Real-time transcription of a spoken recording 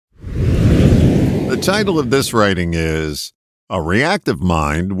title of this writing is A Reactive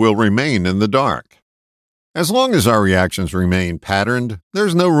Mind Will Remain in the Dark. As long as our reactions remain patterned,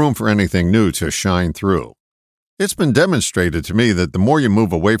 there's no room for anything new to shine through. It's been demonstrated to me that the more you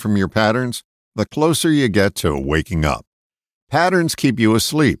move away from your patterns, the closer you get to waking up. Patterns keep you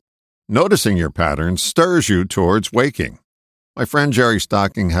asleep. Noticing your patterns stirs you towards waking. My friend Jerry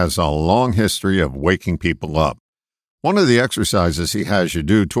Stocking has a long history of waking people up. One of the exercises he has you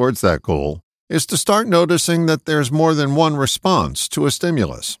do towards that goal is to start noticing that there's more than one response to a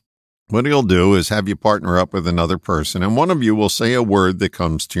stimulus. What he'll do is have you partner up with another person, and one of you will say a word that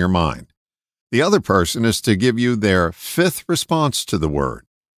comes to your mind. The other person is to give you their fifth response to the word.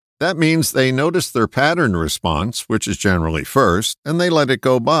 That means they notice their pattern response, which is generally first, and they let it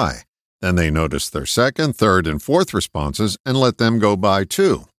go by. Then they notice their second, third, and fourth responses and let them go by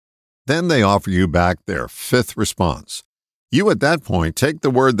too. Then they offer you back their fifth response. You at that point take the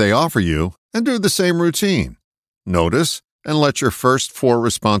word they offer you and do the same routine. Notice and let your first four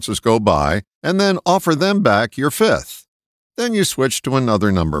responses go by, and then offer them back your fifth. Then you switch to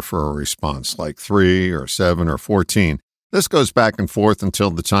another number for a response, like 3 or 7 or 14. This goes back and forth until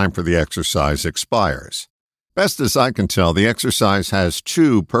the time for the exercise expires. Best as I can tell, the exercise has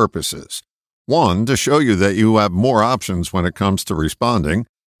two purposes. One, to show you that you have more options when it comes to responding,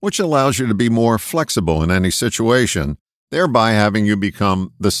 which allows you to be more flexible in any situation, thereby having you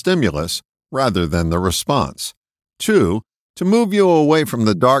become the stimulus rather than the response. 2, to move you away from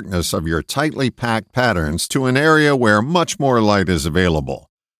the darkness of your tightly packed patterns to an area where much more light is available.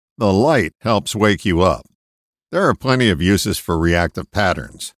 The light helps wake you up. There are plenty of uses for reactive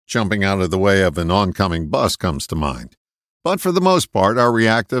patterns. Jumping out of the way of an oncoming bus comes to mind. But for the most part, our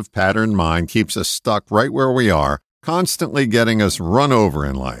reactive pattern mind keeps us stuck right where we are, constantly getting us run over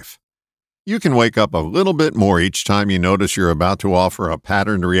in life. You can wake up a little bit more each time you notice you're about to offer a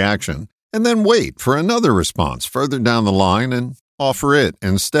patterned reaction, and then wait for another response further down the line and offer it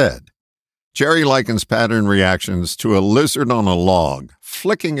instead. Jerry likens pattern reactions to a lizard on a log,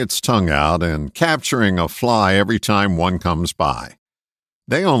 flicking its tongue out and capturing a fly every time one comes by.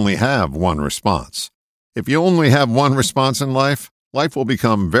 They only have one response. If you only have one response in life, life will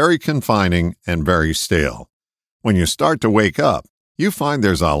become very confining and very stale. When you start to wake up, you find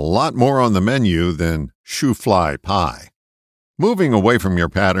there's a lot more on the menu than shoe-fly pie. Moving away from your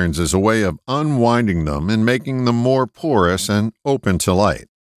patterns is a way of unwinding them and making them more porous and open to light.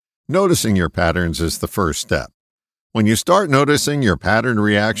 Noticing your patterns is the first step. When you start noticing your pattern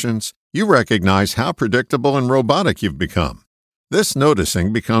reactions, you recognize how predictable and robotic you've become. This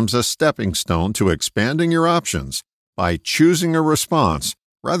noticing becomes a stepping stone to expanding your options by choosing a response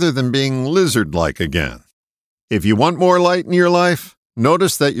rather than being lizard-like again. If you want more light in your life,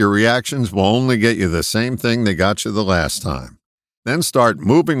 notice that your reactions will only get you the same thing they got you the last time. Then start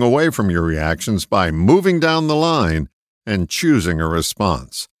moving away from your reactions by moving down the line and choosing a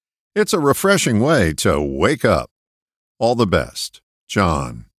response. It's a refreshing way to wake up. All the best,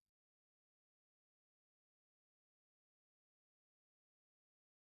 John.